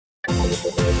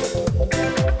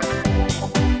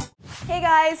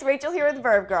guys, Rachel here with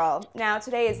Vervegirl. Now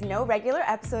today is no regular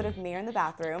episode of Mirror in the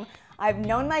Bathroom. I've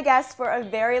known my guest for a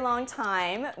very long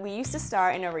time. We used to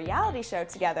star in a reality show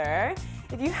together.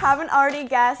 If you haven't already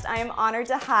guessed, I am honored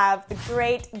to have the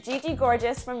great GiGi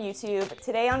Gorgeous from YouTube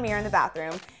today on Mirror in the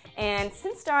Bathroom. And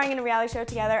since starring in a reality show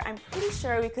together, I'm pretty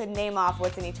sure we could name off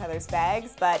what's in each other's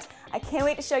bags, but I can't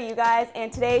wait to show you guys.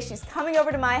 And today she's coming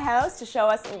over to my house to show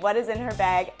us what is in her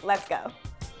bag. Let's go.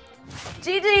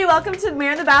 GiGi, welcome to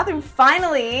Mirror in the Bathroom,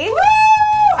 finally. Woo!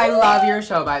 I love your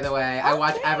show, by the way. I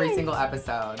watch every single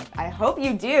episode. I hope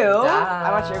you do. Duh.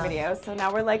 I watch your videos, so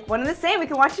now we're like one and the same. We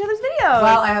can watch each other's videos.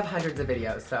 Well, I have hundreds of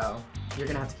videos, so you're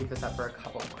gonna have to keep this up for a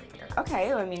couple more years.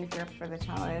 Okay, I mean, if you're up for the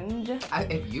challenge.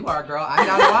 If you are, girl, I'm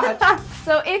down to watch.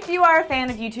 So if you are a fan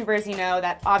of YouTubers, you know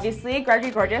that obviously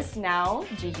GiGi Gorgeous, now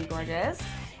GiGi Gorgeous,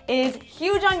 is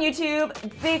huge on YouTube.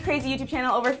 Big, crazy YouTube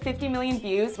channel, over 50 million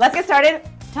views. Let's get started.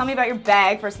 Tell me about your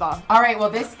bag, first of all. All right, well,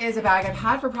 this is a bag I've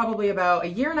had for probably about a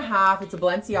year and a half. It's a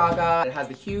Balenciaga. It has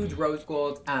the huge rose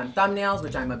gold thumbnails,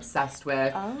 which I'm obsessed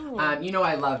with. Oh. You know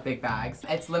I love big bags.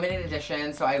 It's limited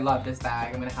edition, so I love this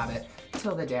bag. I'm gonna have it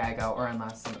till the day I go, or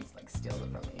unless someone's like steals it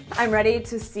from me. I'm ready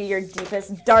to see your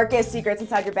deepest, darkest secrets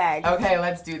inside your bag. Okay,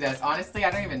 let's do this. Honestly,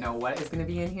 I don't even know what is gonna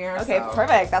be in here. Okay, so.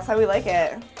 Perfect. That's how we like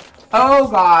it. Oh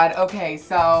God, okay,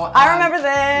 so. I remember this.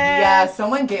 Yeah,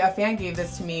 a fan gave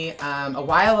this to me a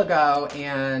while ago,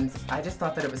 and I just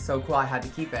thought that it was so cool I had to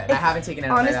keep it. I haven't taken it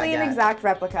out of my bag honestly an yet. exact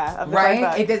replica of the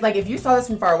right? book. It's like, if you saw this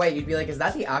from far away, you'd be like, is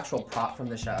that the actual prop from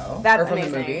the show? That's or from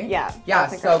amazing. the movie? Yeah. Yeah,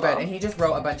 so good. And he just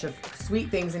wrote a bunch of sweet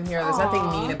things in here. There's nothing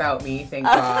mean about me, thank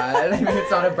God. I mean,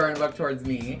 it's not a burn book towards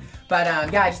me. But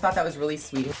yeah, I just thought that was really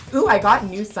sweet. Ooh, I got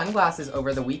new sunglasses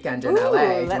over the weekend in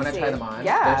LA. Do you want to try them on?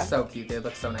 Yeah. They're so cute. They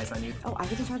look so nice on you. Oh, I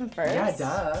get to try them first? Yeah,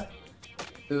 duh.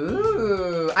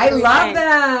 Ooh, I love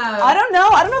them. I don't know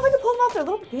if I can pull them off. They're a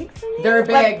little big for me. They're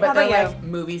big, but they're you? like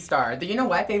movie star. You know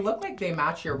what? They look like they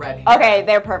match your red hair. Okay,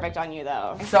 they're perfect on you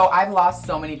though. So I've lost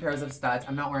so many pairs of studs.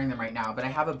 I'm not wearing them right now, but I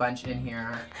have a bunch in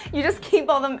here. You just keep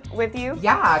all them with you?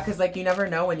 Yeah, because like you never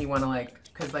know when you want to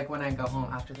because like when I go home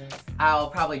after this, I'll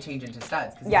probably change into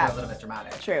studs because they're a little bit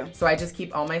dramatic. True. So I just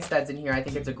keep all my studs in here. I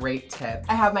think it's a great tip.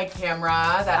 I have my camera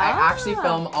that I actually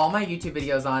film all my YouTube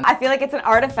videos on. I feel like it's an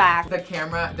artifact. The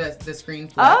camera, the screen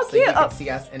flips. Oh, cute. So you can see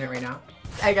us in it right now.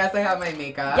 I guess I have my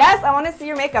makeup. Yes, I want to see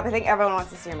your makeup. I think everyone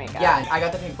wants to see your makeup. Yeah, I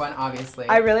got the pink one, obviously.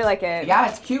 I really like it. Yeah,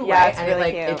 it's cute, yeah, right? It's and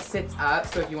really it cute. It sits up,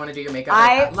 so if you want to do your makeup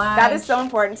at lunch. That is so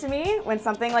important to me. When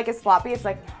something like is floppy, it's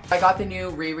like. I got the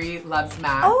new Riri Loves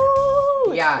Matte.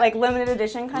 Oh, yeah, like limited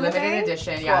edition kind of thing. Limited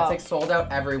edition, yeah. Cool. It's like sold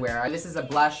out everywhere. This is a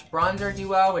blush bronzer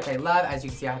duo, which I love. As you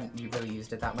can see, I haven't really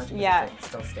used it that much. Yeah, it's like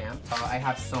still stamped. So I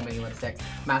have so many lipsticks,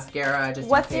 mascara. Just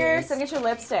what's your signature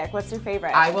lipstick? What's your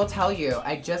favorite? I will tell you.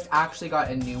 I just actually got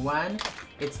a new one.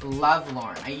 It's Love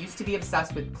Lauren. I used to be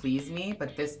obsessed with Please Me,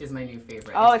 but this is my new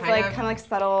favorite. Oh, it's kind of like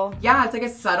subtle. Yeah, it's like a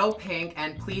subtle pink,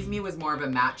 and Please Me was more of a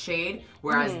matte shade,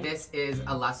 whereas this is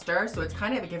a luster. So it's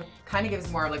kind of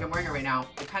gives more, like I'm wearing it right now.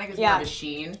 It kind of gives more of a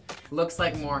sheen. Looks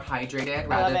like more hydrated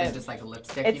rather than just like a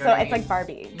lipstick. It's you know it's like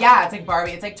Barbie. Yeah, it's like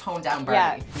Barbie. It's like toned down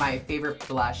Barbie. Yeah. My favorite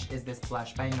blush is this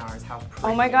blush by NARS. How pretty.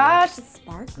 Oh my gosh, it's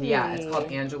sparkly. Yeah, it's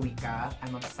called Angelica.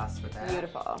 I'm obsessed with it.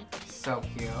 Beautiful. So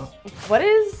cute. What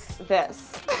is this?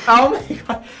 Oh my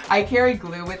God. I carry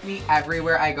glue with me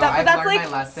everywhere I go. I've learned my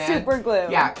lesson. Super glue.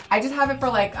 Yeah, I just have it for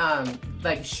like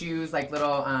shoes, like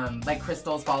little like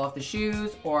crystals fall off the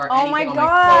shoes or anything on my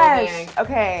clothing.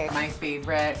 Okay. My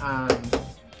favorite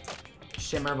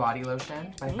shimmer body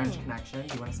lotion by French Connection.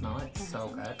 Do you want to smell it? It's so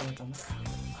good. Oh, it's almost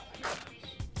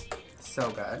so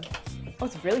good. Oh,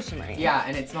 it's really shimmery. Yeah,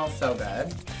 and it smells so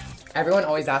good. Everyone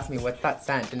always asks me, what's that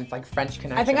scent? And it's like French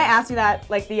Connection. I think I asked you that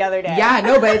like the other day. Yeah,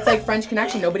 no, but it's like French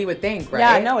Connection. Nobody would think, right?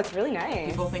 Yeah, no, it's really nice.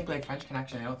 People think like French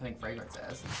Connection. They don't think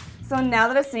fragrances. So now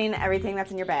that I've seen everything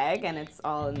that's in your bag and it's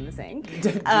all in the sink.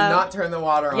 Do not turn the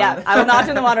water on. Yeah, I will not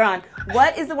turn the water on.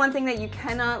 What is the one thing that you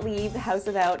cannot leave the house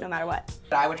without no matter what?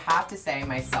 I would have to say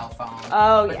my cell phone.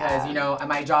 Oh, because, you know,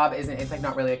 my job it's like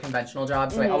not really a conventional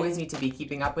job, so I always need to be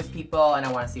keeping up with people, and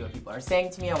I want to see what people are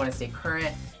saying to me. I want to stay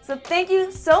current. So thank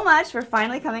you so much for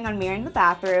finally coming on Mirror in the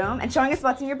Bathroom and showing us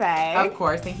what's in your bag. Of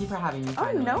course. Thank you for having me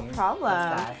finally. Oh, no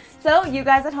problem. So you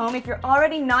guys at home, if you're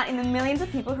already not in the millions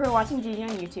of people who are watching GiGi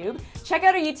on YouTube, check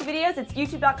out our YouTube videos. It's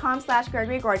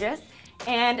youtube.com/GiGiGorgeous.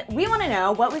 And we want to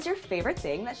know, what was your favorite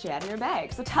thing that she had in her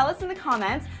bag? So tell us in the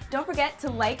comments. Don't forget to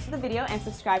like the video and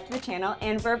subscribe to the channel.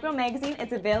 And Vervegirl Magazine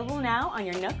is available now on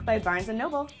your Nook by Barnes &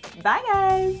 Noble. Bye,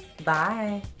 guys.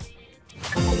 Bye.